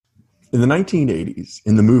In the 1980s,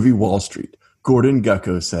 in the movie Wall Street, Gordon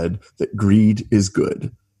Gekko said that greed is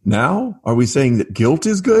good. Now, are we saying that guilt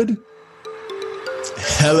is good?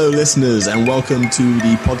 Hello, listeners, and welcome to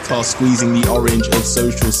the podcast Squeezing the Orange of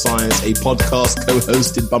Social Science, a podcast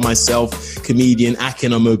co-hosted by myself, comedian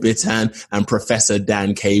Akin Omobitan, and Professor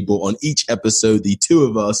Dan Cable. On each episode, the two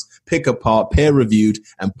of us pick apart peer-reviewed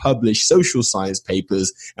and published social science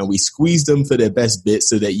papers, and we squeeze them for their best bits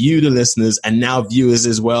so that you, the listeners, and now viewers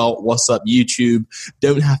as well, what's up YouTube,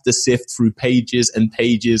 don't have to sift through pages and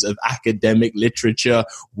pages of academic literature.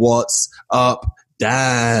 What's up,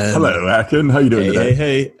 Dan? Hello, Akin. How you doing today?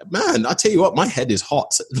 Hey. Man, I tell you what, my head is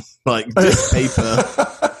hot. Like, this paper,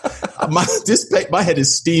 my head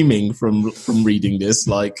is steaming from reading this.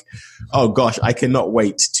 Like, oh gosh, I cannot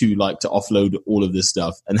wait to offload all of this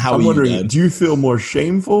stuff. And how I'm are wondering, you, Dan? do you feel more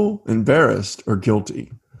shameful, embarrassed, or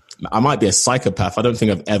guilty? I might be a psychopath. I don't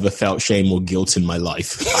think I've ever felt shame or guilt in my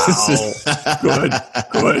life. Wow.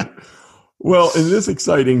 Good. Well, in this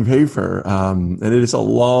exciting paper, and it is a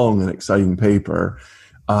long and exciting paper,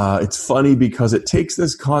 it's funny because it takes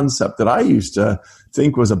this concept that I used to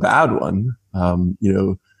think was a bad one,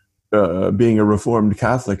 being a Reformed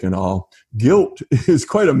Catholic and all. Guilt is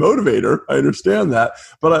quite a motivator. I understand that,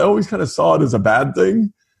 but I always kind of saw it as a bad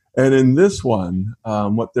thing. And in this one,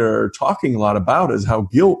 what they're talking a lot about is how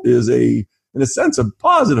guilt is in a sense, a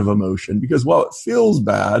positive emotion, because while it feels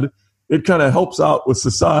bad, it kind of helps out with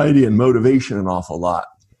society and motivation an awful lot.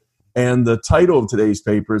 And the title of today's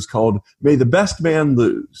paper is called May the Best Man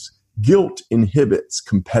Lose. Guilt Inhibits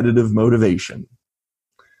Competitive Motivation.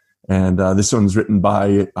 And this one's written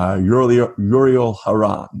by Uriel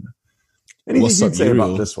Haran. Anything you'd say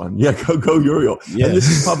about this one? Yeah, go Uriel. Yeah. And this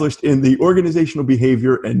is published in the Organizational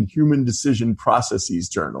Behavior and Human Decision Processes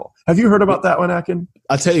Journal. Have you heard about that one, Akin?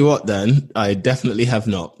 I'll tell you what, then. I definitely have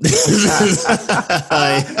not. You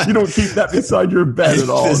don't keep that beside your bed at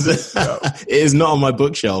all. No. It is not on my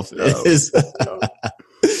bookshelf. No. It is. No.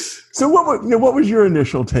 So what was your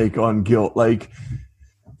initial take on guilt? Like,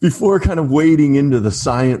 before kind of wading into the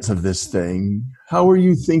science of this thing, how were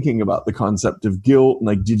you thinking about the concept of guilt? And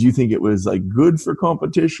like, did you think it was like good for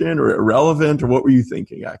competition or irrelevant, or what were you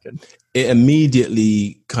thinking, Akin? It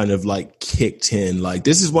immediately kind of like kicked in. Like,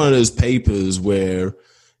 this is one of those papers where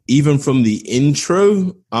even from the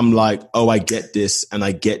intro, I'm like, oh, I get this and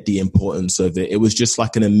I get the importance of it. It was just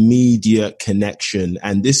like an immediate connection.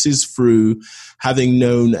 And this is through having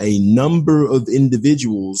known a number of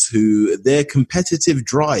individuals who their competitive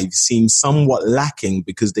drive seems somewhat lacking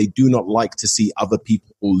because they do not like to see other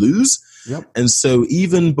people lose. Yep. And so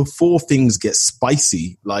even before things get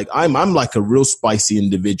spicy, like I'm like a real spicy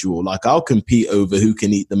individual. Like, I'll compete over who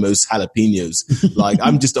can eat the most jalapenos. Like,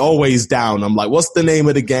 I'm just always down. I'm like, what's the name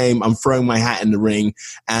of the game? I'm throwing my hat in the ring.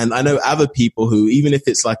 And I know other people who, even if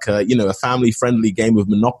it's like a family friendly game of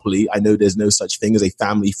Monopoly, I know there's no such thing as a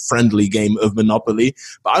family friendly game of Monopoly,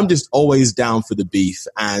 but I'm just always down for the beef.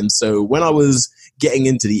 And so when I was getting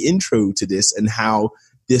into the intro to this and how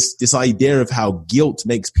this idea of how guilt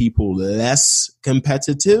makes people less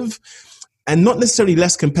competitive, and not necessarily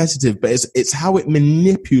less competitive, but it's how it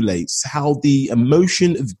manipulates, how the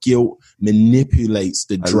emotion of guilt manipulates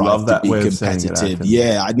the drive to be competitive.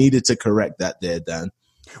 Yeah, I needed to correct that there, Dan.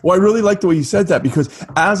 Well, I really like the way you said that, because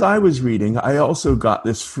as I was reading, I also got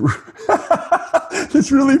this this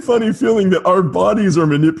really funny feeling that our bodies are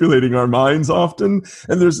manipulating our minds often.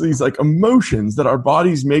 And there's these like emotions that our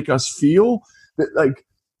bodies make us feel that like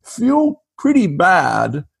feel pretty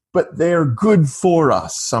bad, but they're good for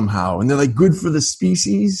us somehow. And they're like good for the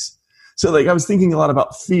species. So like I was thinking a lot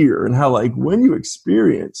about fear and how like when you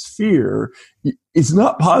experience fear, it's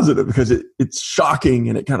not positive because it's shocking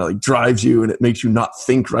and it kind of like drives you and it makes you not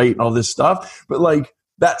think right and all this stuff. But like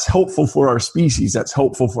that's helpful for our species. That's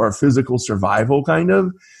helpful for our physical survival kind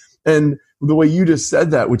of. And the way you just said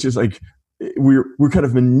that, which is like, we're kind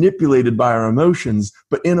of manipulated by our emotions,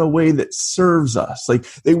 but in a way that serves us. Like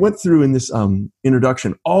they went through in this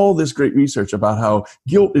introduction, all this great research about how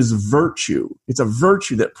guilt is virtue. It's a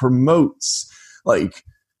virtue that promotes like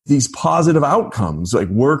these positive outcomes, like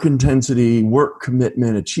work intensity, work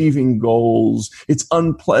commitment, achieving goals. It's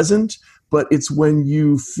unpleasant, but it's when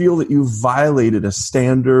you feel that you violated a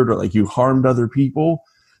standard or like you harmed other people.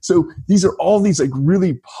 So these are all these like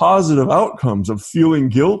really positive outcomes of feeling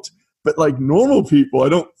guilt. But like normal people, I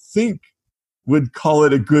don't think would call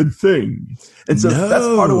it a good thing. And so that's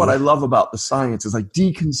part of what I love about the science is like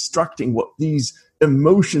deconstructing what these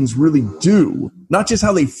emotions really do, not just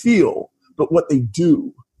how they feel, but what they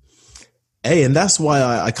do. Hey, and that's why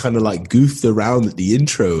I kind of like goofed around at the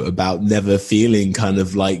intro about never feeling kind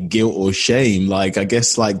of like guilt or shame. Like, I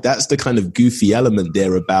guess like that's the kind of goofy element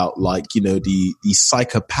there about like, you know, the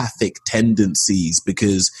psychopathic tendencies,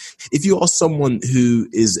 because if you are someone who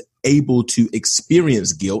is able to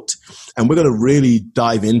experience guilt, and we're going to really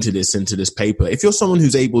dive into this paper. If you're someone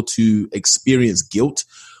who's able to experience guilt,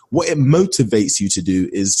 what it motivates you to do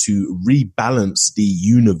is to rebalance the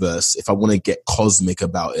universe. If I want to get cosmic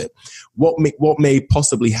about it, what may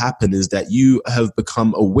possibly happen is that you have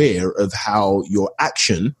become aware of how your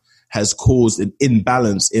action has caused an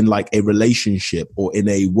imbalance in like a relationship or in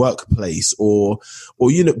a workplace or,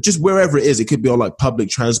 you know, just wherever it is. It could be on like public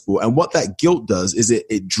transport. And what that guilt does is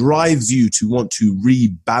it drives you to want to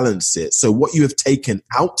rebalance it. So what you have taken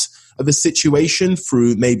out of a situation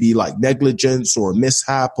through maybe like negligence or a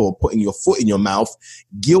mishap or putting your foot in your mouth,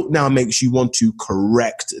 guilt now makes you want to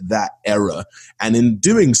correct that error. And in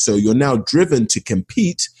doing so, you're now driven to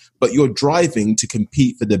compete, but you're driving to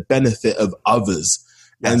compete for the benefit of others.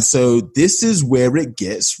 Yes. And so this is where it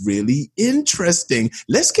gets really interesting.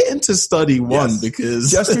 Let's get into study one,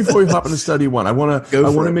 because just before we hop into study one, I want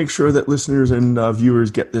to make sure that listeners and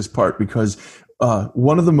viewers get this part, because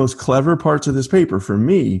one of the most clever parts of this paper for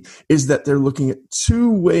me is that they're looking at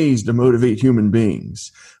two ways to motivate human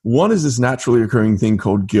beings. One is this naturally occurring thing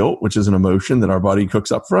called guilt, which is an emotion that our body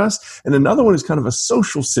cooks up for us. And another one is kind of a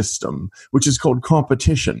social system, which is called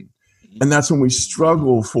competition. And that's when we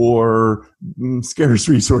struggle for scarce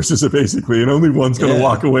resources, basically, and only one's going to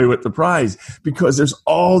walk away with the prize, because there's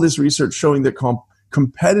all this research showing that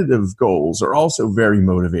competitive goals are also very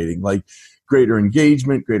motivating, like greater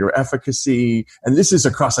engagement, greater efficacy. And this is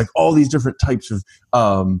across like all these different types of,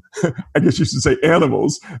 I guess you should say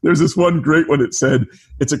animals. There's this one great one. It said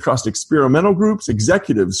it's across experimental groups,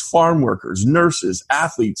 executives, farm workers, nurses,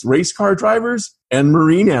 athletes, race car drivers, and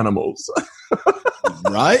marine animals.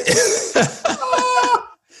 Right?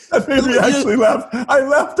 That made me actually laugh. I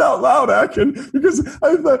laughed out loud, Akin, because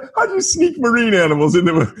I thought, how do you sneak marine animals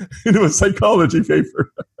into a psychology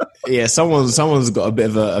paper? Yeah, someone's got a bit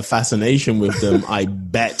of a fascination with them, I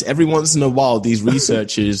bet. Every once in a while, these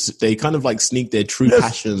researchers, they kind of like sneak their true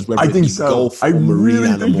passions, whether it be golf or marine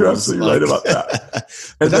animals. I think you're absolutely right about that.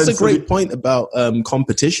 But that's a great point about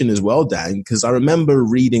competition as well, Dan, because I remember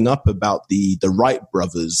reading up about the Wright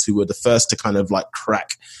brothers, who were the first to kind of like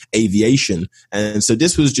crack aviation. And so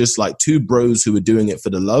this was just like two bros who were doing it for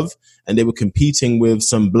the love, and they were competing with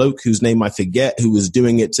some bloke whose name I forget, who was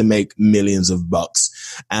doing it to make millions of bucks.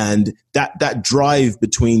 And that drive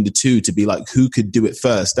between the two to be like, who could do it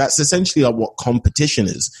first? That's essentially like what competition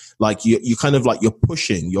is. Like you kind of like, you're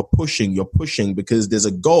pushing because there's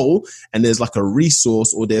a goal and there's like a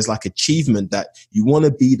resource or there's like achievement that you want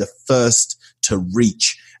to be the first to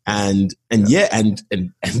reach. And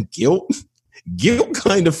guilt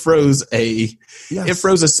kind of throws it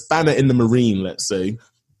throws a spanner in the marine, let's say.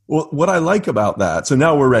 Well, what I like about that, so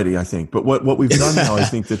now we're ready, I think. But what we've done now, I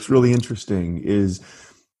think that's really interesting, is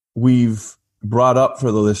we've brought up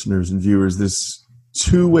for the listeners and viewers this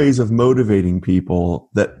two ways of motivating people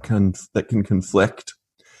that can conflict.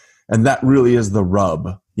 And that really is the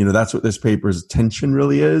rub. You know, that's what this paper's tension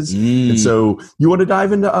really is. And so you want to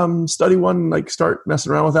dive into study one, like start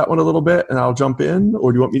messing around with that one a little bit, and I'll jump in?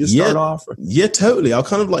 Or do you want me to start off? Yeah, totally. I'll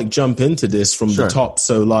kind of like jump into this from the top.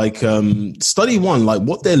 So like study one, like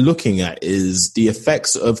what they're looking at is the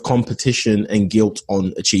effects of competition and guilt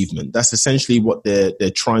on achievement. That's essentially what they're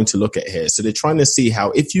trying to look at here. So they're trying to see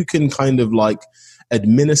how, if you can kind of like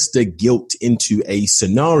administer guilt into a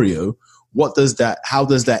scenario, how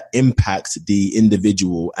does that impact the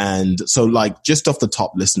individual? And so like, just off the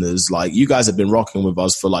top, listeners, like you guys have been rocking with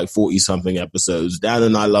us for like 40 something episodes. Dan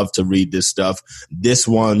and I love to read this stuff. This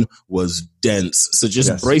one was dense. So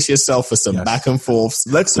just brace yourself for some back and forths.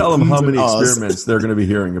 Let's tell them how many experiments they're going to be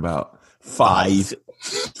hearing about. Five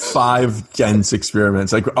dense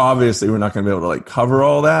experiments. Like obviously we're not going to be able to like cover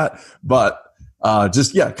all that, but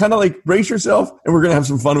kind of like brace yourself, and we're going to have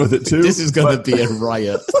some fun with it too. This is going to be a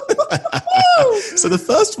riot. So the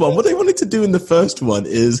first one, what they wanted to do in the first one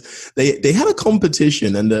is they had a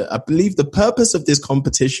competition, and I believe the purpose of this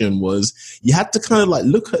competition was you had to kind of like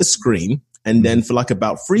look at a screen, and then for like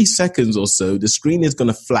about 3 seconds or so, the screen is going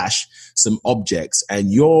to flash some objects.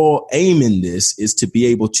 And your aim in this is to be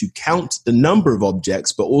able to count the number of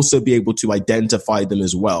objects, but also be able to identify them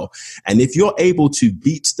as well. And if you're able to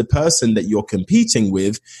beat the person that you're competing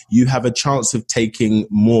with, you have a chance of taking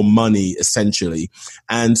more money, essentially.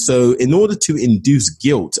 And so in order to induce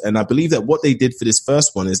guilt, and I believe that what they did for this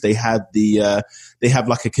first one is they had the they have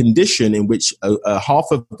like a condition in which half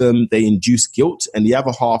of them, they induce guilt, and the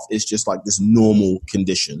other half is just like this normal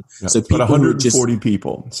condition. Yeah, so people, about 140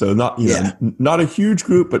 people. So not, not a huge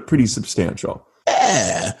group, but pretty substantial.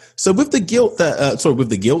 Yeah. So with the guilt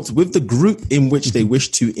with the group in which they wish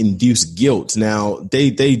to induce guilt. Now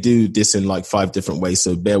they do this in like 5 different ways.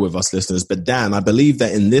 So bear with us, listeners. But Dan, I believe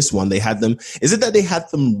that in this one, they had them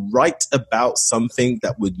write about something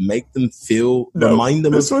that would make them remind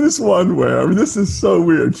them this of. This one where, I mean, this is so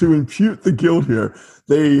weird to impute the guilt here.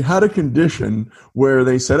 They had a condition where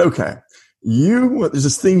they said, okay, there's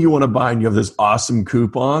this thing you want to buy and you have this awesome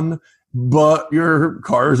coupon, but your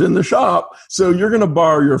car's in the shop. So you're going to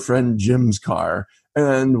borrow your friend Jim's car.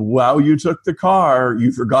 And while you took the car,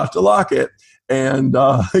 you forgot to lock it and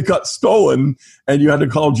it got stolen and you had to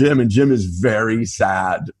call Jim, and Jim is very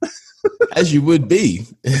sad. As you would be.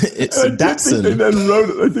 It's a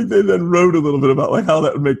Datsun. I think they then wrote a little bit about like how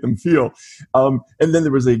that would make them feel. And then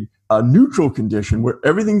there was a neutral condition where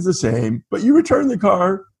everything's the same, but you return the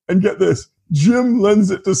car and get this. Jim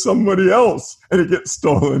lends it to somebody else and it gets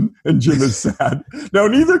stolen and Jim is sad. Now,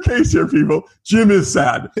 in either case here, people, Jim is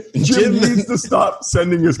sad. Jim needs to stop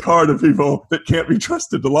sending his car to people that can't be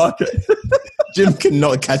trusted to lock it. Jim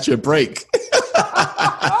cannot catch a break.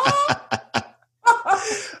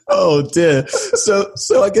 Oh dear. So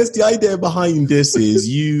I guess the idea behind this is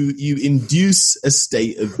you induce a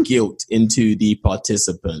state of guilt into the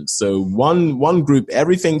participants. So one group,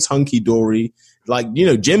 everything's hunky dory. Like,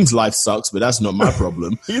 Jim's life sucks, but that's not my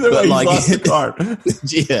problem. Either way, he's lost the car.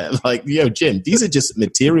 Yeah, like, Jim, these are just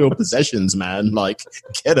material possessions, man. Like,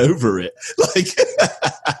 get over it. Like,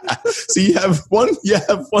 so you have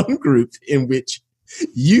one group in which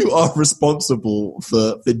you are responsible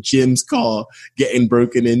for Jim's car getting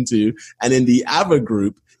broken into, and in the other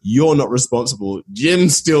group, you're not responsible. Jim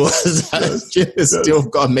still has still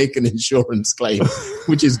got to make an insurance claim,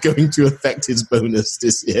 which is going to affect his bonus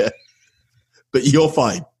this year. But you're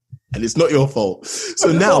fine, and it's not your fault.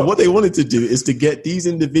 So now what they wanted to do is to get these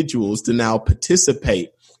individuals to now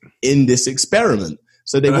participate in this experiment.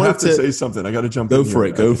 So they wanted to say something. I got to jump in.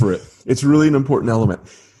 Go for it. It's really an important element.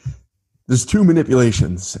 There's 2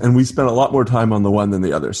 manipulations, and we spent a lot more time on the one than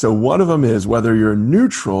the other. So one of them is whether you're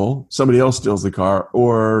neutral, somebody else steals the car,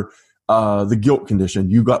 or the guilt condition,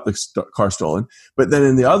 you got the car stolen. But then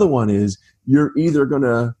in the other one is you're either going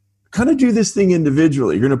to kind of do this thing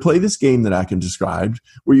individually. You're going to play this game that Akin described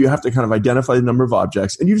where you have to kind of identify the number of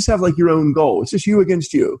objects and you just have like your own goal. It's just you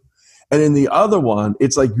against you. And in the other one,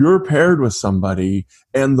 it's like you're paired with somebody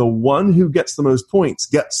and the one who gets the most points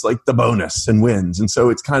gets like the bonus and wins. And so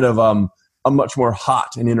it's kind of a much more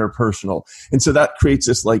hot and interpersonal. And so that creates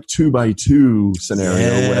this like 2x2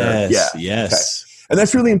 scenario Yes. Okay. And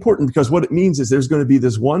that's really important because what it means is there's going to be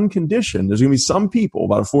this one condition. There's going to be some people,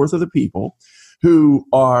 about a fourth of the people, who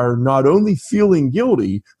are not only feeling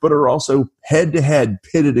guilty, but are also head-to-head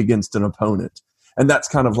pitted against an opponent. And that's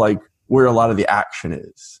kind of like where a lot of the action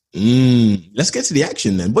is. Let's get to the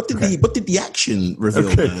action then. What did the action reveal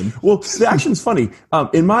then? Well, the action's funny.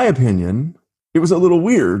 In my opinion, it was a little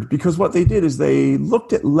weird because what they did is they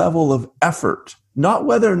looked at level of effort, not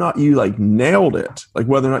whether or not you like nailed it, like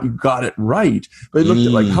whether or not you got it right, but they looked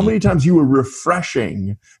at like how many times you were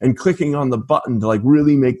refreshing and clicking on the button to like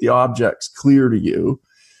really make the objects clear to you.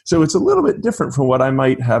 So it's a little bit different from what I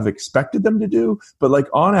might have expected them to do. But like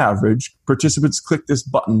on average, participants click this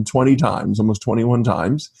button 20 times, almost 21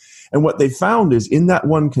 times. And what they found is in that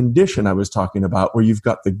one condition I was talking about where you've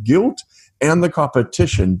got the guilt and the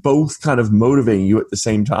competition both kind of motivating you at the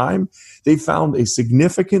same time, they found a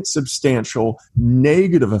significant, substantial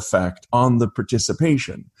negative effect on the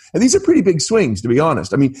participation. And these are pretty big swings, to be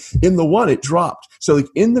honest. I mean, in the one, it dropped. So like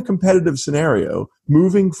in the competitive scenario,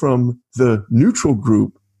 moving from the neutral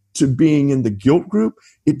group to being in the guilt group,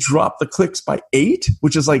 it dropped the clicks by 8,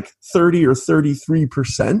 which is like 30 or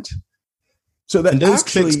 33%. So that and those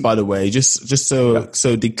clicks, by the way,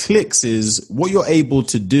 so the clicks is what you're able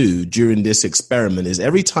to do during this experiment is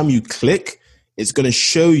every time you click, it's going to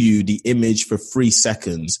show you the image for 3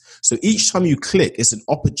 seconds. So each time you click, it's an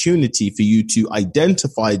opportunity for you to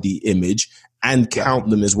identify the image and count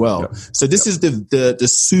them as well. So this is the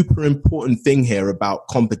super important thing here about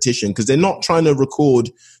competition, because they're not trying to record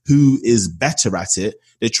who is better at it.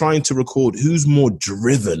 They're trying to record who's more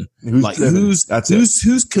driven, who is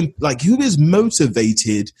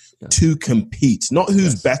motivated to compete, not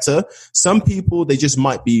who's better. Some people, they just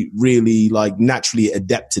might be really like naturally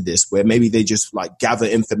adept to this, where maybe they just like gather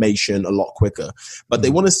information a lot quicker, but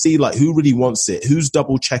they want to see like who really wants it, who's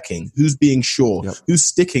double checking, who's being sure, who's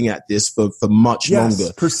sticking at this for much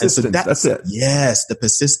longer. Persistence. And so that's it. Yes, the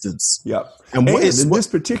persistence. Yeah. And in this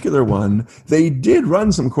particular one, they did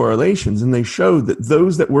run some correlations, and they showed that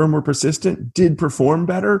those that were more persistent did perform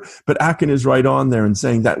better. But Akin is right on there and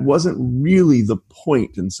saying that wasn't really the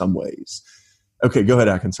point in some ways. Okay, go ahead,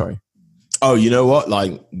 Akin. Sorry. Oh, you know what?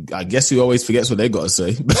 Like, I guess who always forgets what they got to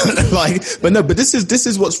say. But this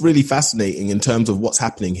is what's really fascinating in terms of what's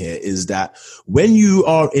happening here is that when you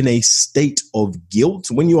are in a state of guilt,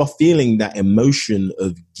 when you are feeling that emotion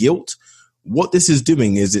of guilt, what this is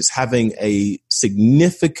doing is it's having a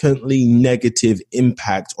significantly negative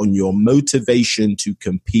impact on your motivation to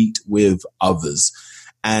compete with others.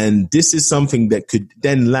 And this is something that could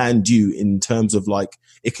then land you in terms of like,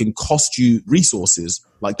 it can cost you resources,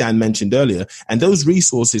 like Dan mentioned earlier. And those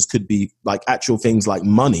resources could be like actual things like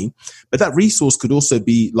money, but that resource could also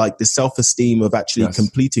be like the self-esteem of actually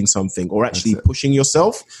completing something or actually pushing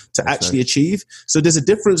yourself to actually achieve. So there's a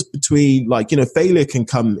difference between like, failure can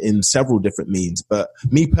come in several different means. But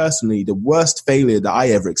me personally, the worst failure that I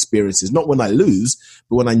ever experience is not when I lose,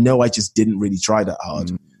 but when I know I just didn't really try that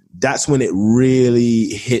hard. That's when it really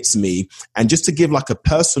hits me. And just to give like a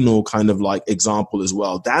personal kind of like example as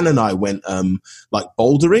well, Dan and I went like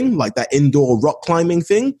bouldering, like that indoor rock climbing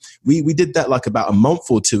thing. We did that like about a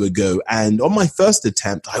month or two ago. And on my first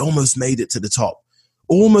attempt, I almost made it to the top.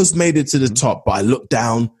 But I looked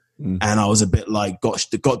down and I was a bit like, gosh,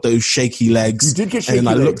 got those shaky legs. You did get shaky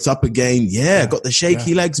legs. And I looked up again. Got the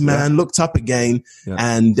shaky legs, man. Looked up again.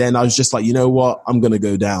 And then I was just like, you know what? I'm going to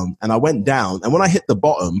go down. And I went down. And when I hit the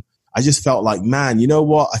bottom, I just felt like, man, you know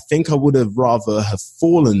what? I think I would have rather have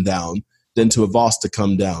fallen down than to have asked to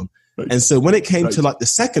come down. Right. And so when it came to like the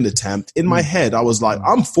second attempt, in my head, I was like,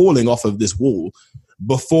 I'm falling off of this wall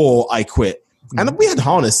before I quit. And we had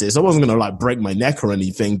harnesses. I wasn't going to like break my neck or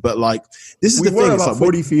anything, but like, this is the thing. We were about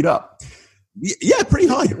 40 feet up. Yeah, pretty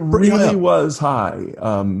high. It really was high.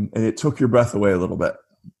 And it took your breath away a little bit.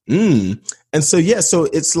 And so, so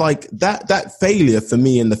it's like that failure for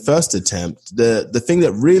me in the first attempt, the thing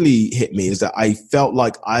that really hit me is that I felt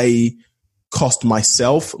like I cost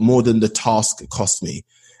myself more than the task cost me.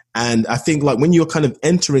 And I think like when you're kind of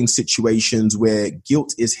entering situations where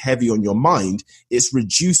guilt is heavy on your mind, it's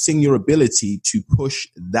reducing your ability to push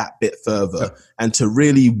that bit further and to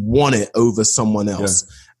really want it over someone else.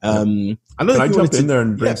 Can I jump in there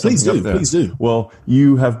and bring something up there? Please do. Well,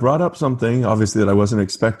 you have brought up something, obviously, that I wasn't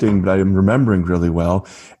expecting, but I am remembering really well.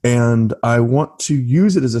 And I want to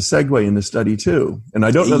use it as a segue into study two. And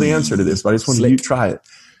I don't know the answer to this, but I just want you to try it.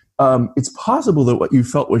 It's possible that what you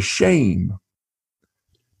felt was shame.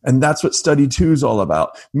 And that's what study two is all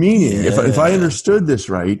about. Meaning, if I understood this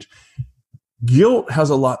right, guilt has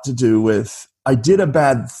a lot to do with, I did a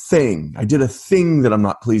bad thing. I did a thing that I'm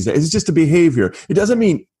not pleased at. It's just a behavior. It doesn't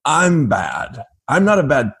mean I'm bad. I'm not a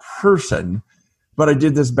bad person, but I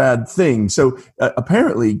did this bad thing. So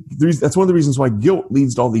apparently, that's one of the reasons why guilt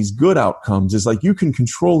leads to all these good outcomes is like you can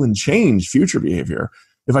control and change future behavior.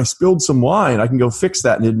 If I spilled some wine, I can go fix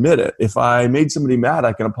that and admit it. If I made somebody mad,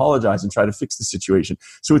 I can apologize and try to fix the situation.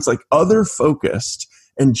 So it's like other focused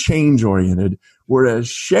and change oriented, whereas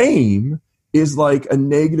shame is like a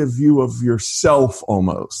negative view of yourself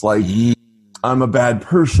almost. Like I'm a bad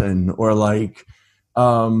person, or like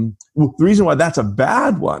the reason why that's a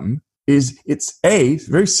bad one is it's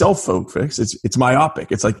very self-focused. It's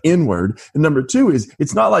myopic. It's like inward. And number two is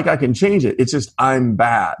it's not like I can change it. It's just I'm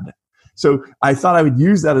bad. So I thought I would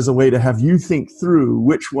use that as a way to have you think through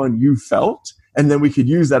which one you felt, and then we could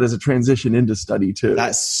use that as a transition into study too.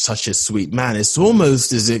 That's such a sweet, man. It's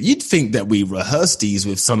almost as if you'd think that we rehearsed these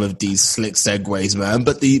with some of these slick segues, man.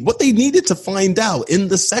 But what they needed to find out in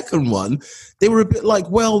the second one, they were a bit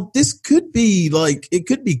like, well, this could be like, it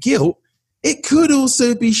could be guilt. It could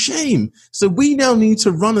also be shame. So we now need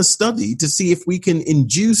to run a study to see if we can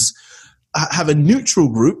have a neutral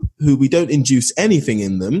group who we don't induce anything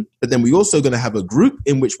in them, but then we're also going to have a group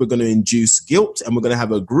in which we're going to induce guilt, and we're going to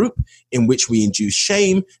have a group in which we induce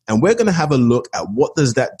shame, and we're going to have a look at what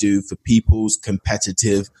does that do for people's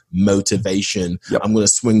competitive motivation. Yep. I'm going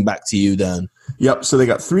to swing back to you, Dan. Yep. So they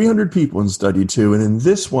got 300 people in study two, and in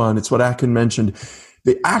this one, it's what Akin mentioned.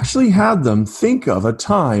 They actually had them think of a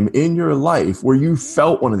time in your life where you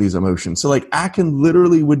felt one of these emotions. So like Akin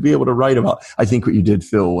literally would be able to write about, I think what you did,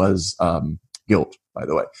 Phil, was guilt, by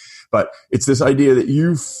the way. But it's this idea that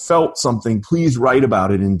you felt something, please write about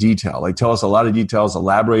it in detail. Like tell us a lot of details,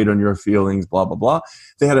 elaborate on your feelings, blah, blah, blah.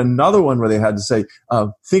 They had another one where they had to say,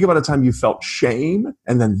 think about a time you felt shame.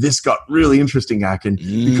 And then this got really interesting, Akin,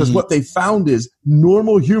 because what they found is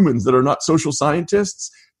normal humans that are not social scientists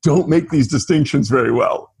don't make these distinctions very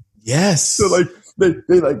well. Yes. So like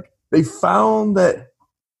they found that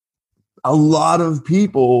a lot of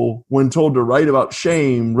people, when told to write about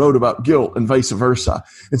shame, wrote about guilt and vice versa.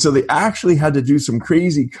 And so they actually had to do some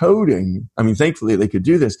crazy coding. I mean, thankfully they could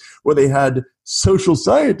do this, where they had social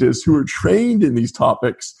scientists who were trained in these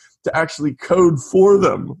topics to actually code for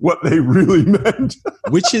them what they really meant.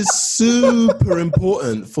 Which is super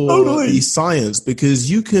important for the science,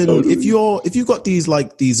 because you can, if you've got these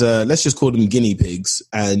let's just call them guinea pigs,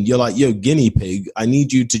 and you're like, yo, guinea pig, I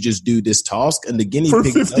need you to just do this task, and the guinea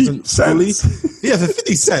pig doesn't fully, for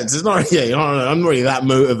 50 cents. It's not, I'm not really that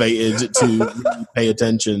motivated to really pay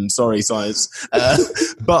attention. Sorry, science.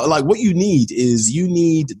 But like, what you need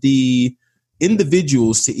the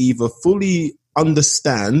individuals to either fully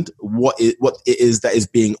understand what it is that is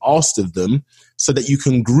being asked of them, so that you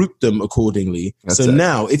can group them accordingly.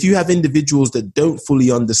 Now, if you have individuals that don't fully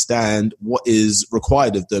understand what is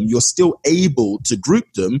required of them, you're still able to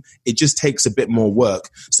group them. It just takes a bit more work.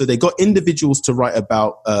 So they got individuals to write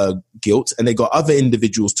about guilt, and they got other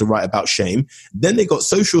individuals to write about shame. Then they got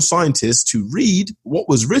social scientists to read what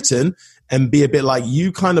was written and be a bit like,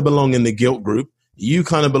 you kind of belong in the guilt group. You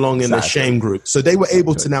kind of belong in the shame group. So they were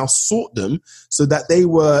able to now sort them so that they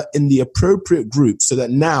were in the appropriate group, so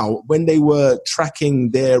that now when they were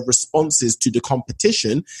tracking their responses to the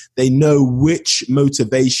competition, they know which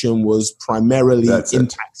motivation was primarily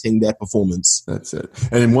impacting their performance. That's it.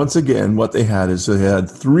 And then once again, what they had is they had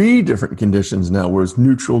 3 different conditions now, where it's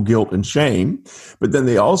neutral, guilt, and shame. But then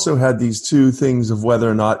they also had these 2 things of whether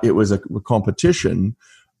or not it was a competition,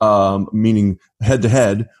 meaning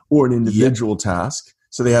head-to-head, or an individual task.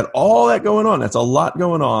 So they had all that going on. That's a lot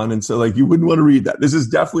going on. And so, like, you wouldn't want to read that. This is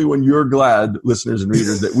definitely when you're glad, listeners and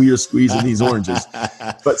readers, that we are squeezing these oranges.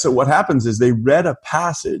 But so what happens is they read a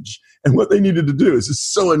passage, and what they needed to do is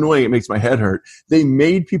just so annoying, it makes my head hurt. They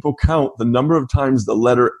made people count the number of times the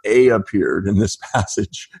letter A appeared in this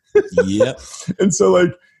passage. Yep. And so,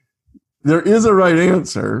 like, there is a right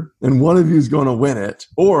answer, and one of you is going to win it.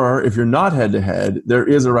 Or if you're not head-to-head, there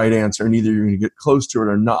is a right answer, and either you're going to get close to it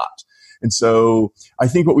or not. And so I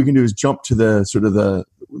think what we can do is jump to the sort of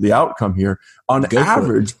the outcome here. On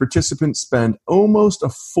average, participants spend almost a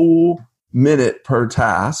full minute per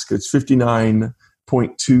task. It's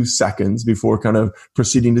 59.2 seconds before kind of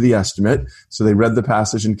proceeding to the estimate. So they read the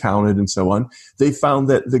passage and counted and so on. They found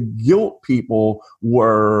that the guilt people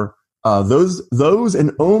were those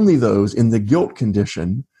and only those in the guilt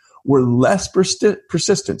condition were less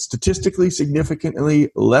persistent, statistically significantly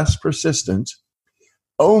less persistent,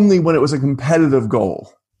 only when it was a competitive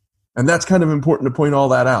goal. And that's kind of important to point all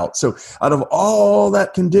that out. So out of all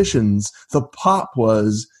that conditions, the pop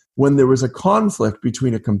was when there was a conflict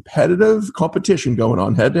between a competition going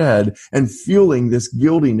on head-to-head and feeling this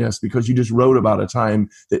guiltiness because you just wrote about a time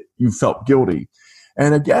that you felt guilty.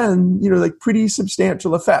 And again, like pretty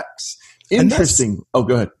substantial effects. Interesting. Oh,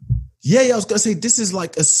 go ahead. Yeah, I was going to say, this is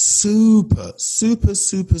like a super, super,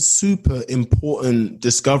 super, super important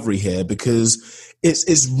discovery here, because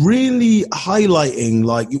it's really highlighting,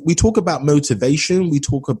 like, we talk about motivation, we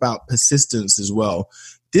talk about persistence as well.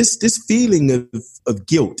 This feeling of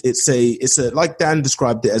guilt, it's a like Dan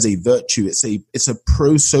described it as a virtue. It's a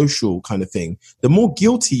pro-social kind of thing. The more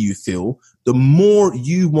guilty you feel, the more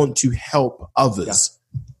you want to help others. Yeah.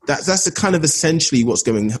 That's the kind of essentially what's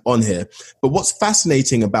going on here. But what's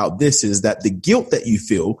fascinating about this is that the guilt that you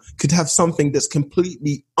feel could have something that's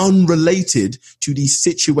completely unrelated to the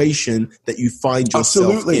situation that you find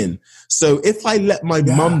yourself in. So if I let my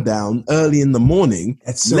mum down early in the morning,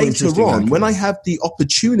 so later on, when I have the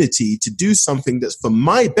opportunity to do something that's for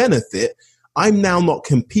my benefit, I'm now not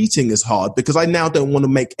competing as hard because I now don't want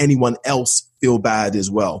to make anyone else feel bad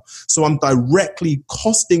as well. So I'm directly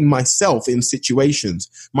costing myself in situations.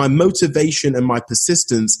 My motivation and my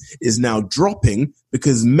persistence is now dropping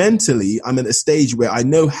because mentally I'm at a stage where I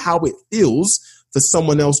know how it feels for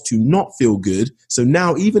someone else to not feel good. So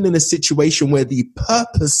now, even in a situation where the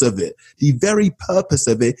purpose of it, the very purpose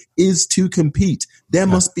of it is to compete, there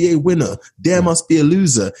must be a winner. There must be a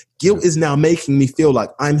loser. Guilt is now making me feel like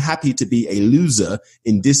I'm happy to be a loser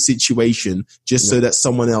in this situation just so that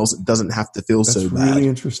someone else doesn't have to feel so bad. That's really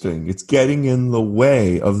interesting. It's getting in the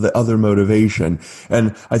way of the other motivation.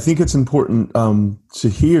 And I think it's important to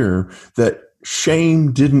hear that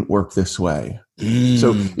shame didn't work this way.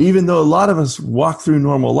 So even though a lot of us walk through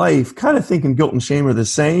normal life kind of thinking guilt and shame are the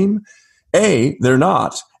same, A, they're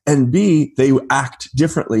not, and B, they act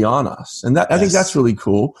differently on us. And I think that's really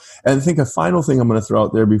cool. And I think a final thing I'm going to throw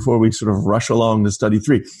out there before we sort of rush along to study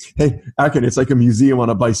 3. Hey, Akin, it's like a museum on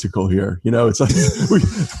a bicycle here. It's like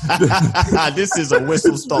this is a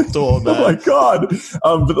whistle-stop tour, man. Oh my God.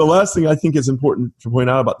 But the last thing I think is important to point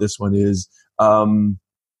out about this one is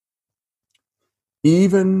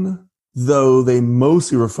even though they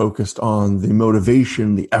mostly were focused on the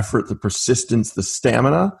motivation, the effort, the persistence, the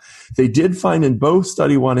stamina, they did find in both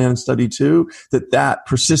study 1 and study 2 that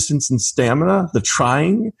persistence and stamina, the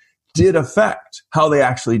trying, did affect how they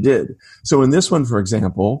actually did. So in this one, for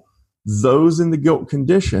example, those in the guilt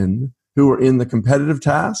condition who were in the competitive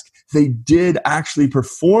task, they did actually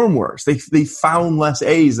perform worse. They found less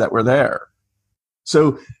A's that were there.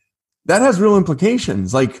 So that has real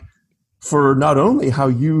implications, like for not only how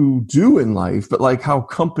you do in life, but like how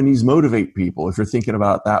companies motivate people, if you're thinking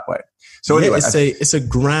about it that way. So anyway, it's a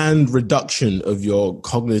grand reduction of your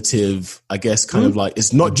cognitive, I guess, kind of like,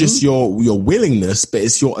 it's not just your willingness, but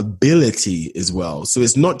it's your ability as well. So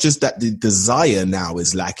it's not just that the desire now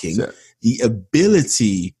is lacking, the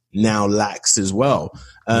ability now lacks as well.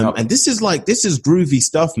 And this is groovy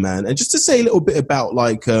stuff, man. And just to say a little bit about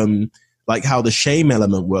like how the shame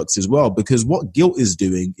element works as well, because what guilt is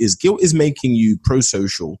doing is guilt is making you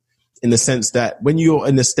pro-social in the sense that when you're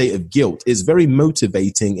in a state of guilt, it's very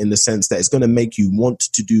motivating in the sense that it's going to make you want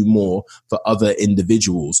to do more for other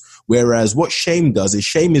individuals. Whereas what shame does is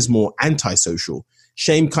shame is more antisocial.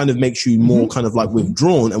 Shame kind of makes you more kind of like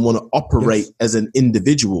withdrawn and want to operate as an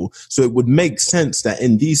individual. So it would make sense that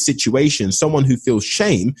in these situations, someone who feels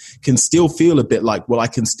shame can still feel a bit like, well, I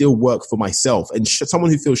can still work for myself. And someone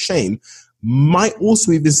who feels shame might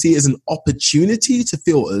also even see it as an opportunity to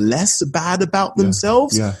feel less bad about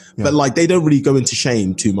themselves. But like they don't really go into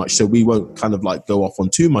shame too much. So we won't kind of like go off on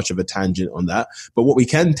too much of a tangent on that. But what we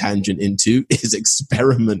can tangent into is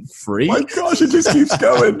experiment free. My gosh, it just keeps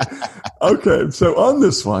going. Okay. So on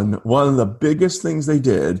this one of the biggest things they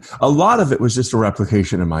did, a lot of it was just a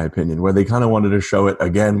replication, in my opinion, where they kind of wanted to show it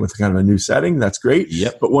again with kind of a new setting. That's great.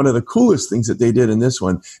 Yep. But one of the coolest things that they did in this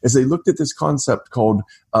one is they looked at this concept called,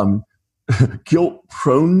 guilt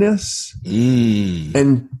proneness.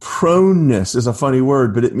 And proneness is a funny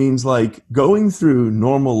word, but it means like going through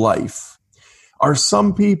normal life. Are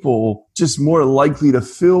some people just more likely to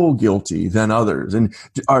feel guilty than others? And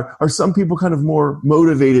are some people kind of more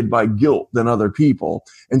motivated by guilt than other people?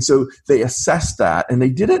 And so they assessed that, and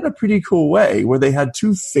they did it in a pretty cool way where they had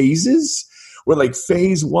 2 phases, where like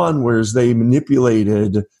phase 1, whereas they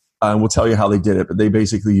manipulated, and we'll tell you how they did it, but they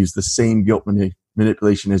basically used the same guilt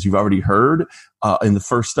manipulation as you've already heard in the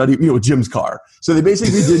first study, Jim's car. So they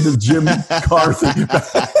basically did the Jim car thing.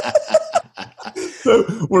 So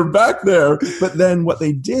we're back there. But then what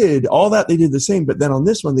they did, all that they did the same. But then on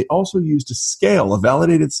this one, they also used a scale, a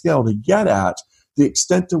validated scale, to get at the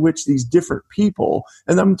extent to which these different people,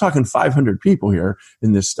 and I'm talking 500 people here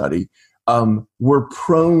in this study, were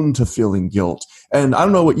prone to feeling guilt. And I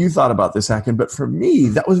don't know what you thought about this, Akin, but for me,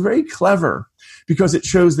 that was very clever because it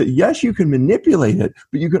shows that, yes, you can manipulate it,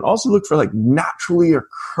 but you can also look for like naturally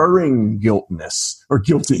occurring guiltiness or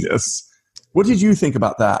guiltiness. What did you think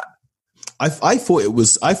about that? I thought it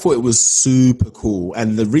was super cool.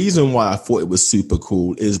 And the reason why I thought it was super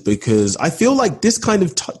cool is because I feel like this kind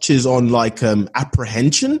of touches on like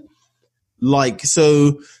apprehension. Like,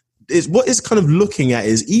 so what it's kind of looking at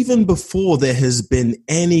is even before there has been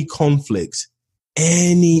any conflict,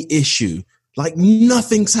 any issue, like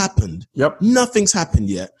nothing's happened. Yep. Nothing's happened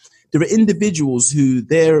yet. There are individuals who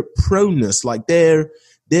their proneness, like their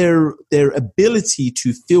ability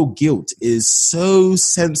to feel guilt is so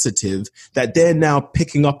sensitive that they're now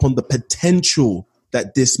picking up on the potential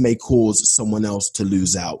that this may cause someone else to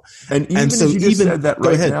lose out. And so as you just said that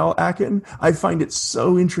right now, Akin, I find it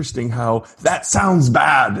so interesting how that sounds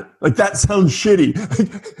bad. Like that sounds shitty.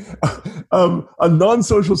 A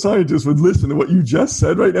non-social scientist would listen to what you just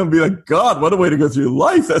said right now and be like, God, what a way to go through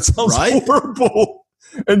life. That sounds horrible.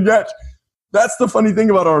 And yet that's the funny thing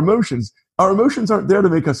about our emotions. Our emotions aren't there to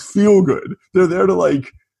make us feel good. They're there to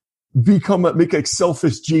like make like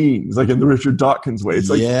selfish genes, like in the Richard Dawkins way. It's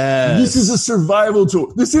like, This is a survival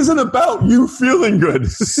tool. This isn't about you feeling good.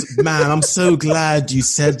 Man, I'm so glad you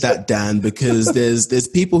said that, Dan, because there's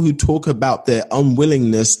people who talk about their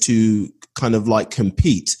unwillingness to kind of like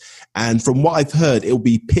compete. And from what I've heard, it'll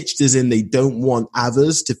be pitched as in they don't want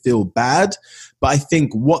others to feel bad. But I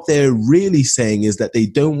think what they're really saying is that they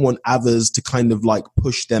don't want others to kind of like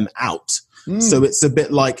push them out. So it's a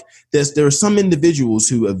bit like there are some individuals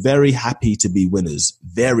who are very happy to be winners,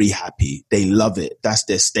 very happy. They love it. That's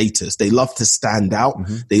their status. They love to stand out.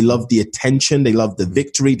 They love the attention. They love the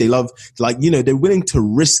victory. They love they're willing to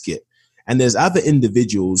risk it. And there's other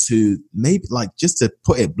individuals who maybe like, just to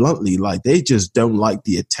put it bluntly, like they just don't like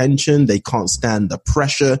the attention. They can't stand the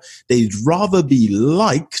pressure. They'd rather be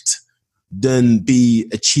liked than be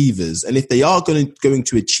achievers. And if they are going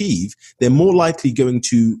to achieve, they're more likely going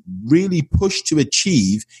to really push to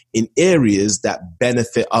achieve in areas that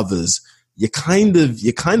benefit others. you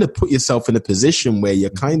kind of put yourself in a position where you're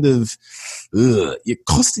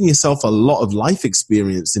costing yourself a lot of life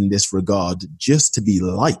experience in this regard just to be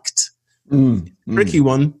liked. Tricky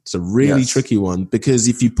one. It's a really tricky one, because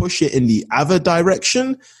if you push it in the other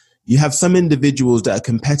direction, you have some individuals that are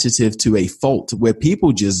competitive to a fault, where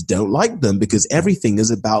people just don't like them because everything is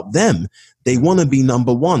about them. They want to be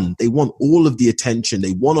number one. They want all of the attention.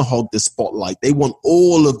 They want to hog the spotlight. They want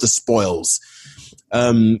all of the spoils.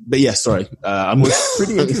 But yeah, sorry. It's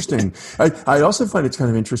pretty interesting. I also find it's kind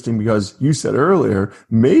of interesting because you said earlier,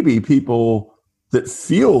 maybe people that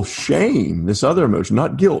feel shame, this other emotion,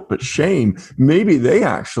 not guilt, but shame, maybe they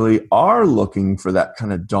actually are looking for that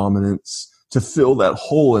kind of dominance to fill that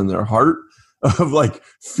hole in their heart of like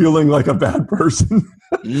feeling like a bad person.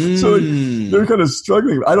 So they're kind of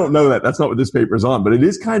struggling. I don't know that. That's not what this paper is on, but it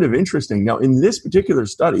is kind of interesting. Now, in this particular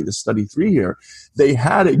study, the study 3 here, they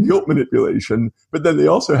had a guilt manipulation, but then they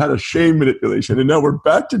also had a shame manipulation. And now we're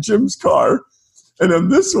back to Jim's car. And on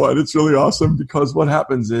this one, it's really awesome because what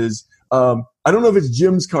happens is, I don't know if it's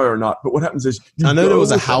Jim's car or not, but what happens is I know there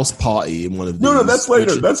was a house party in one of these. No, that's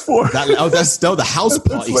later. That's 4. That's still the house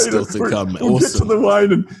party still to come. We'll get to the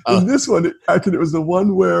wine. And in this one, it was the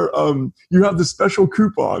one where you have the special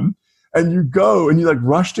coupon and you go and you like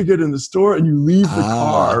rush to get in the store and you leave the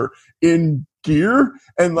car in gear.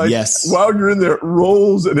 And like while you're in there, it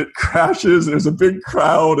rolls and it crashes and there's a big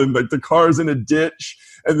crowd and like the car's in a ditch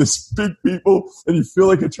and there's big people and you feel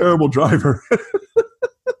like a terrible driver.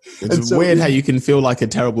 It's weird how you can feel like a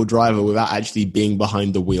terrible driver without actually being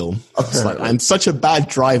behind the wheel. It's like, I'm such a bad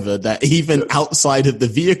driver that even outside of the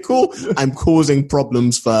vehicle, I'm causing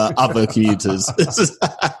problems for other commuters. It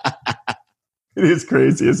is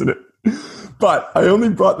crazy, isn't it? But I only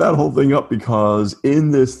brought that whole thing up because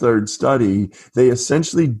in this third study, they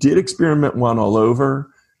essentially did experiment 1 all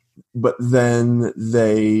over, but then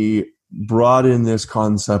they brought in this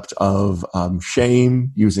concept of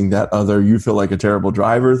shame using that other you feel like a terrible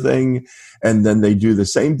driver thing. And then they do the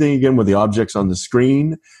same thing again with the objects on the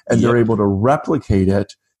screen and they're able to replicate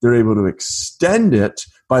it. They're able to extend it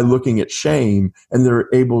by looking at shame and they're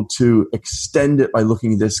able to extend it by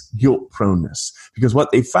looking at this guilt proneness. Because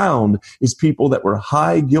what they found is people that were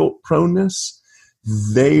high guilt proneness,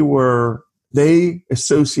 they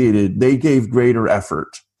gave greater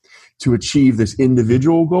effort to achieve this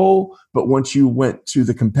individual goal. But once you went to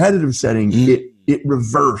the competitive setting, it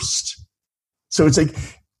reversed. So it's like,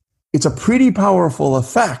 it's a pretty powerful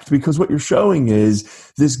effect because what you're showing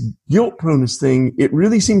is this guilt proneness thing. It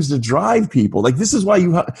really seems to drive people. Like this is why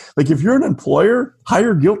like if you're an employer,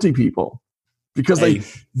 hire guilty people because they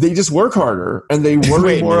just work harder and they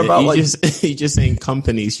worry more about you're just saying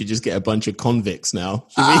companies should just get a bunch of convicts now.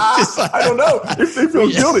 I don't know if they feel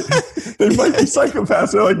guilty. They might be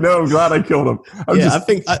psychopaths. They're like, no, I'm glad I killed him. I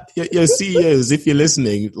think your CEOs, if you're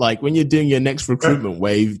listening, like when you're doing your next recruitment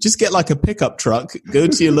wave, just get like a pickup truck, go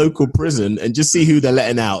to your local prison and just see who they're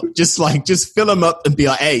letting out. Just fill them up and be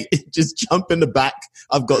like, hey, just jump in the back.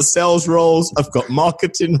 I've got sales roles. I've got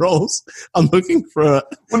marketing roles. I'm looking for a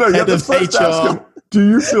head of HR. Do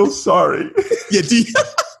you feel sorry? Yeah, do you?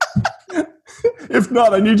 If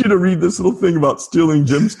not, I need you to read this little thing about stealing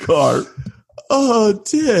Jim's car. Oh,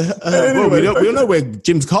 dear. Anyway, we don't know where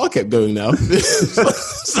Jim's car kept going now.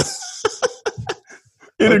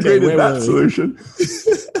 Integrated that solution.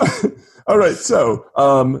 All right,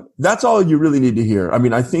 so that's all you really need to hear. I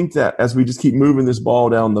mean, I think that as we just keep moving this ball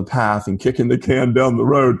down the path and kicking the can down the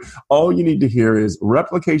road, all you need to hear is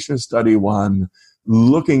replication of study 1,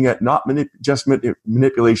 looking at not just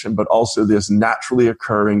manipulation, but also this naturally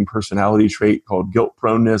occurring personality trait called guilt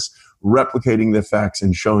proneness, replicating the effects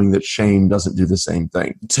and showing that shame doesn't do the same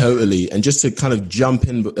thing. Totally. And just to kind of jump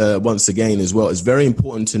in once again as well, it's very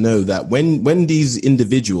important to know that when these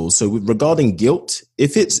individuals, so regarding guilt,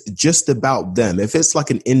 if it's just about them, if it's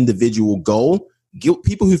like an individual goal, guilt,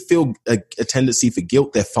 people who feel a tendency for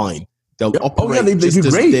guilt, they're fine. They'll operate. They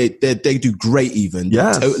do great. They do great even.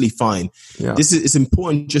 They're totally fine. Yeah. It's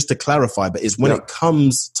important just to clarify, but it's when it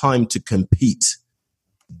comes time to compete,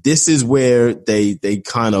 this is where they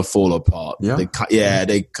kind of fall apart. Yeah.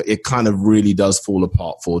 It kind of really does fall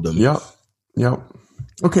apart for them. Yeah. Yeah.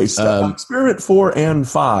 Okay. So experiment 4 and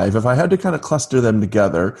 5, if I had to kind of cluster them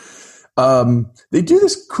together, they do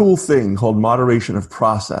this cool thing called moderation of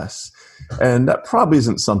process. And that probably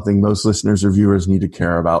isn't something most listeners or viewers need to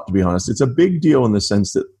care about, to be honest. It's a big deal in the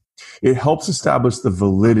sense that it helps establish the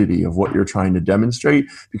validity of what you're trying to demonstrate,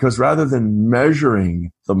 because rather than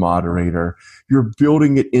measuring the moderator, you're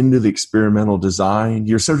building it into the experimental design.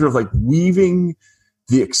 You're sort of like weaving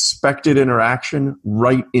the expected interaction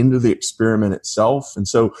right into the experiment itself. And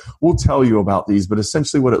so we'll tell you about these, but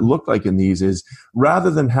essentially what it looked like in these is rather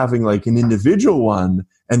than having like an individual one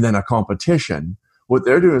and then a competition, what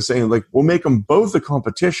they're doing is saying like, we'll make them both a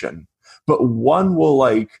competition, but one will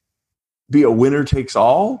like be a winner takes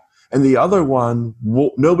all and the other one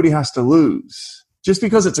nobody has to lose. Just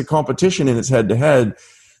because it's a competition and it's head to head,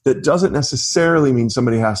 that doesn't necessarily mean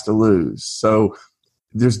somebody has to lose. So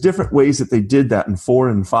there's different ways that they did that in 4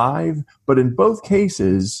 and 5, but in both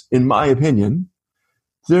cases, in my opinion,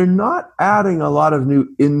 they're not adding a lot of new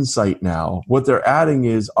insight now. What they're adding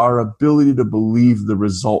is our ability to believe the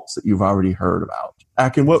results that you've already heard about.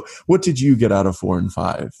 Akin, what did you get out of 4 and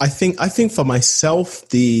 5? I think for myself,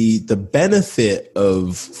 the benefit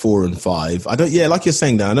of 4 and 5, like you're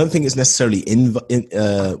saying now, I don't think it's necessarily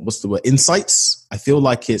insights. I feel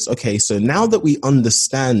like it's okay. So now that we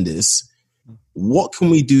understand this, what can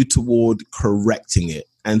we do toward correcting it?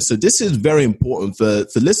 And so this is very important for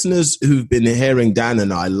listeners who've been hearing Dan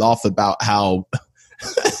and I laugh about how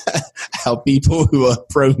how people who are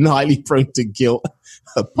highly prone to guilt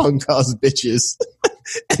are punk ass bitches,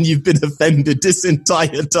 and you've been offended this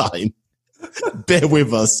entire time. Bear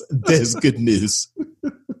with us. There's good news.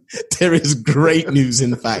 There is great news,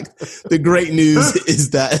 in fact. The great news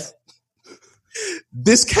is that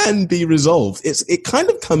this can be resolved. It kind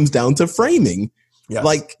of comes down to framing. Yes,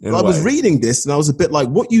 like I was reading this and I was a bit like,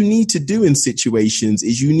 what you need to do in situations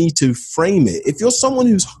is you need to frame it. If you're someone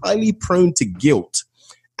who's highly prone to guilt,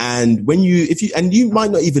 and you might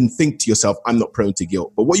not even think to yourself, I'm not prone to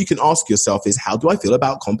guilt, but what you can ask yourself is, how do I feel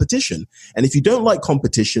about competition? And if you don't like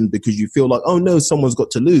competition because you feel like, oh no, someone's got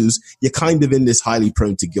to lose, you're kind of in this highly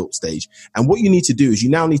prone to guilt stage. And what you need to do is you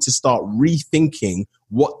now need to start rethinking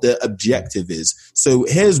what the objective is. So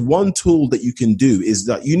here's one tool that you can do is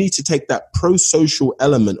that you need to take that pro-social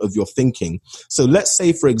element of your thinking. So let's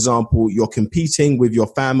say, for example, you're competing with your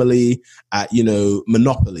family at,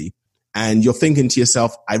 Monopoly. And you're thinking to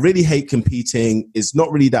yourself, I really hate competing. It's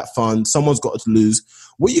not really that fun. Someone's got to lose.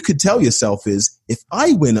 What you could tell yourself is, if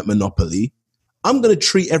I win at Monopoly, I'm going to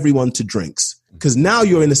treat everyone to drinks. Because now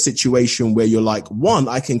you're in a situation where you're like, one,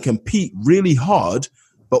 I can compete really hard,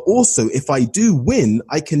 but also if I do win,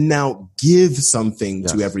 I can now give something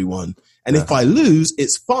to everyone. And if I lose,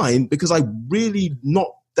 it's fine because I'm really not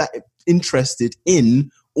that interested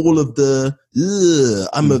in all of the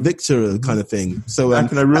I'm a victor kind of thing. So I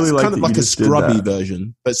really like kind of like a scrubby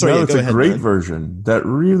version. But sorry, it's a great version that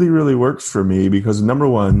really, really works for me because number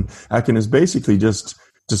one, Akin is basically just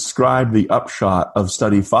describe the upshot of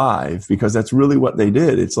study 5 because that's really what they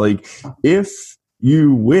did. It's like, if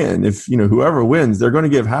you win, whoever wins, they're going to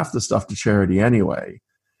give half the stuff to charity anyway.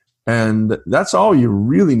 And that's all you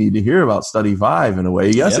really need to hear about study 5 in a way.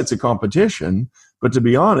 Yes, it's a competition, but to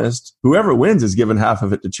be honest, whoever wins is given half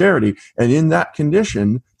of it to charity. And in that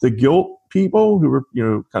condition, the guilt people who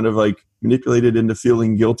were, kind of like manipulated into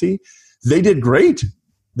feeling guilty, they did great.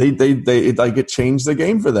 They like it changed the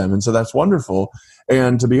game for them. And so that's wonderful.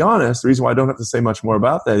 And to be honest, the reason why I don't have to say much more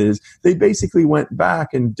about that is they basically went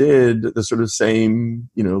back and did the sort of same,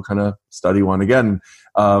 kind of study one again.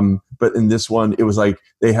 But in this one, it was like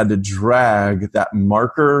they had to drag that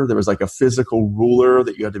marker. There was like a physical ruler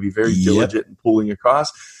that you had to be very diligent in pulling across.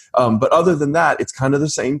 But other than that, it's kind of the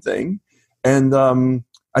same thing. And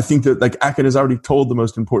I think that like Akin has already told the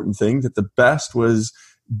most important thing, that the best was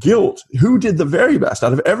guilt. Who did the very best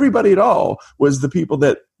out of everybody at all was the people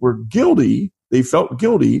that were guilty. They felt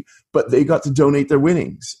guilty, but they got to donate their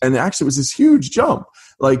winnings. And actually it was this huge jump.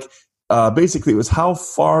 Like, basically it was how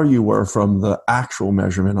far you were from the actual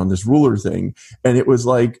measurement on this ruler thing. And it was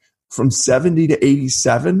like from 70 to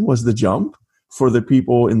 87 was the jump for the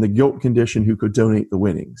people in the guilt condition who could donate the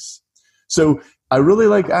winnings. So I really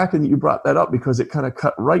like, Akin, that you brought that up because it kind of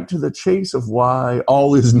cut right to the chase of why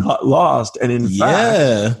all is not lost. And in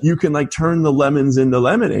fact, you can like turn the lemons into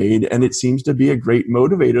lemonade, and it seems to be a great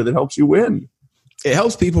motivator that helps you win. It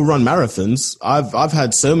helps people run marathons. I've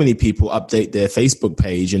had so many people update their Facebook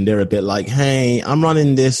page and they're a bit like, hey, I'm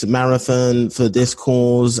running this marathon for this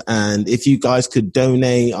cause, and if you guys could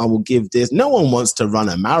donate, I will give this. No one wants to run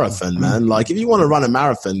a marathon, man. Like, if you want to run a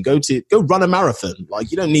marathon, go run a marathon.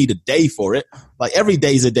 Like, you don't need a day for it. Like, every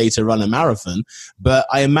day is a day to run a marathon. But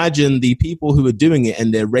I imagine the people who are doing it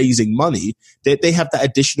and they're raising money, they have that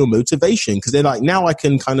additional motivation because they're like, now I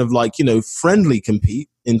can kind of like, friendly compete.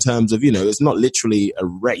 In terms of, it's not literally a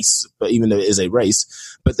race, but even though it is a race,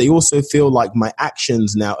 but they also feel like my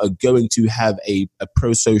actions now are going to have a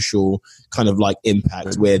pro-social kind of like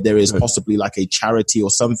impact where there is possibly like a charity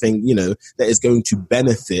or something, that is going to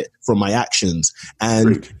benefit from my actions.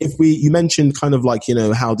 And Great. you mentioned kind of like,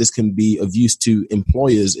 how this can be of use to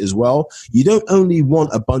employers as well. You don't only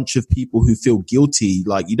want a bunch of people who feel guilty.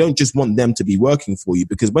 Like, you don't just want them to be working for you,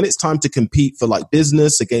 because when it's time to compete for like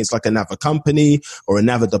business against like another company or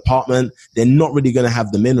another department, they're not really going to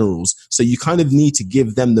have the minerals. So you kind of need to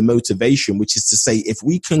give them the motivation, which is to say, if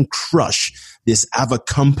we can crush this other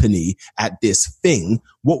company at this thing,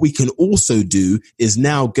 what we can also do is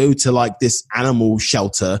now go to like this animal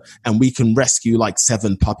shelter and we can rescue like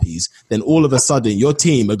 7 puppies. Then all of a sudden your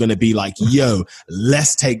team are going to be like, yo,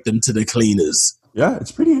 let's take them to the cleaners. Yeah,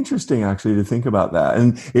 it's pretty interesting actually to think about that.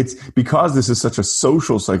 And it's because this is such a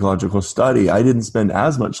social psychological study, I didn't spend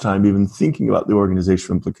as much time even thinking about the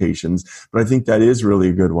organizational implications, but I think that is really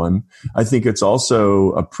a good one. I think it's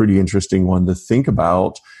also a pretty interesting one to think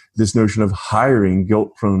about, this notion of hiring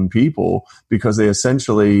guilt-prone people, because they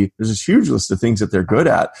essentially, there's this huge list of things that they're good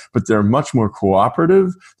at, but they're much more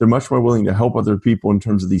cooperative. They're much more willing to help other people in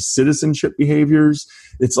terms of these citizenship behaviors.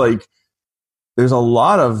 It's like, there's a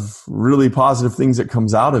lot of really positive things that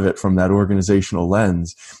comes out of it from that organizational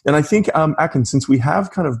lens. And I think, Akin, since we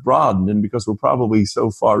have kind of broadened, and because we're probably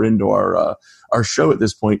so far into our show at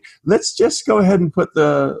this point, let's just go ahead and put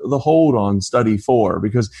the hold on study 4,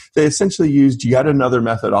 because they essentially used yet another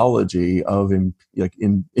methodology of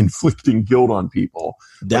inflicting guilt on people.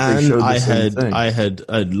 Dan, I had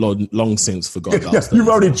long since forgot about that. You've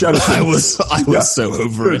already jettisoned. I was so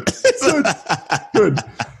over it. Good.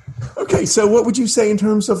 Okay, so what would you say in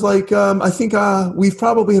terms of like, I think we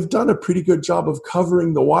probably have done a pretty good job of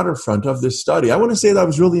covering the waterfront of this study. I want to say that I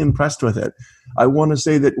was really impressed with it. I want to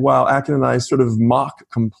say that while Akin and I sort of mock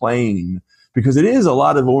complain, because it is a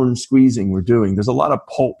lot of orange squeezing we're doing, there's a lot of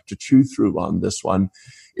pulp to chew through on this one.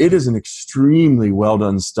 It is an extremely well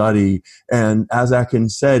done study. And as Akin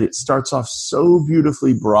said, it starts off so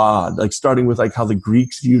beautifully broad, like starting with like how the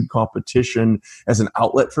Greeks viewed competition as an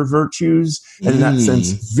outlet for virtues. And in that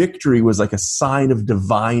sense, victory was like a sign of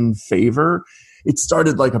divine favor. It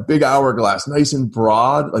started like a big hourglass, nice and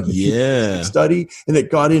broad, like a study. And it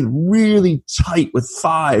got in really tight with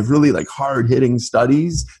 5 really like hard hitting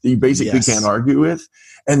studies that you basically can't argue with.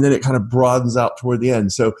 And then it kind of broadens out toward the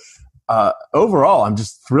end. So, overall, I'm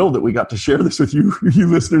just thrilled that we got to share this with you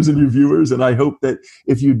listeners and you viewers. And I hope that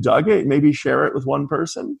if you dug it, maybe share it with one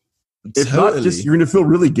person. If not, just you're going to feel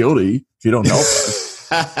really guilty if you don't help us.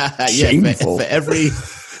 Shameful.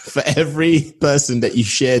 For every person that you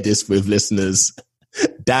share this with, listeners,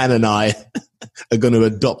 Dan and I are going to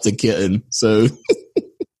adopt a kitten. So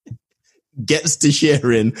gets to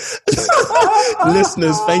sharing.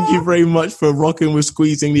 Listeners, thank you very much for rocking with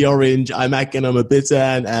Squeezing the Orange. I'm Akin, I'm a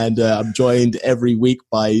Bitan, and I'm joined every week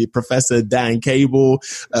by Professor Dan Cable.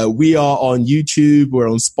 We are on YouTube, we're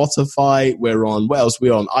on Spotify, we're on, what else?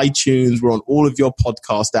 We're on iTunes, we're on all of your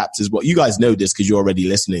podcast apps as well. You guys know this because you're already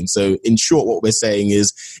listening. So in short, what we're saying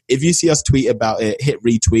is, if you see us tweet about it, hit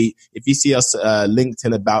retweet. If you see us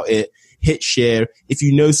LinkedIn about it, hit share. If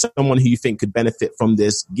you know someone who you think could benefit from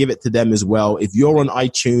this, give it to them as well. If you're on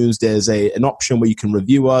iTunes, there's an option where you can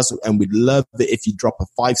review us, and we'd love it if you drop a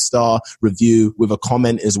 5-star review with a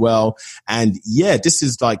comment as well. And yeah, this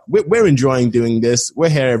is like, we're enjoying doing this. We're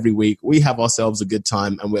here every week. We have ourselves a good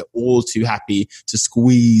time, and we're all too happy to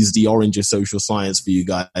squeeze the orange of social science for you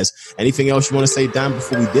guys. Anything else you want to say, Dan,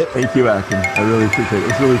 before we dip? Thank you, Akin. I really appreciate it.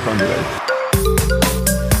 It was really fun today.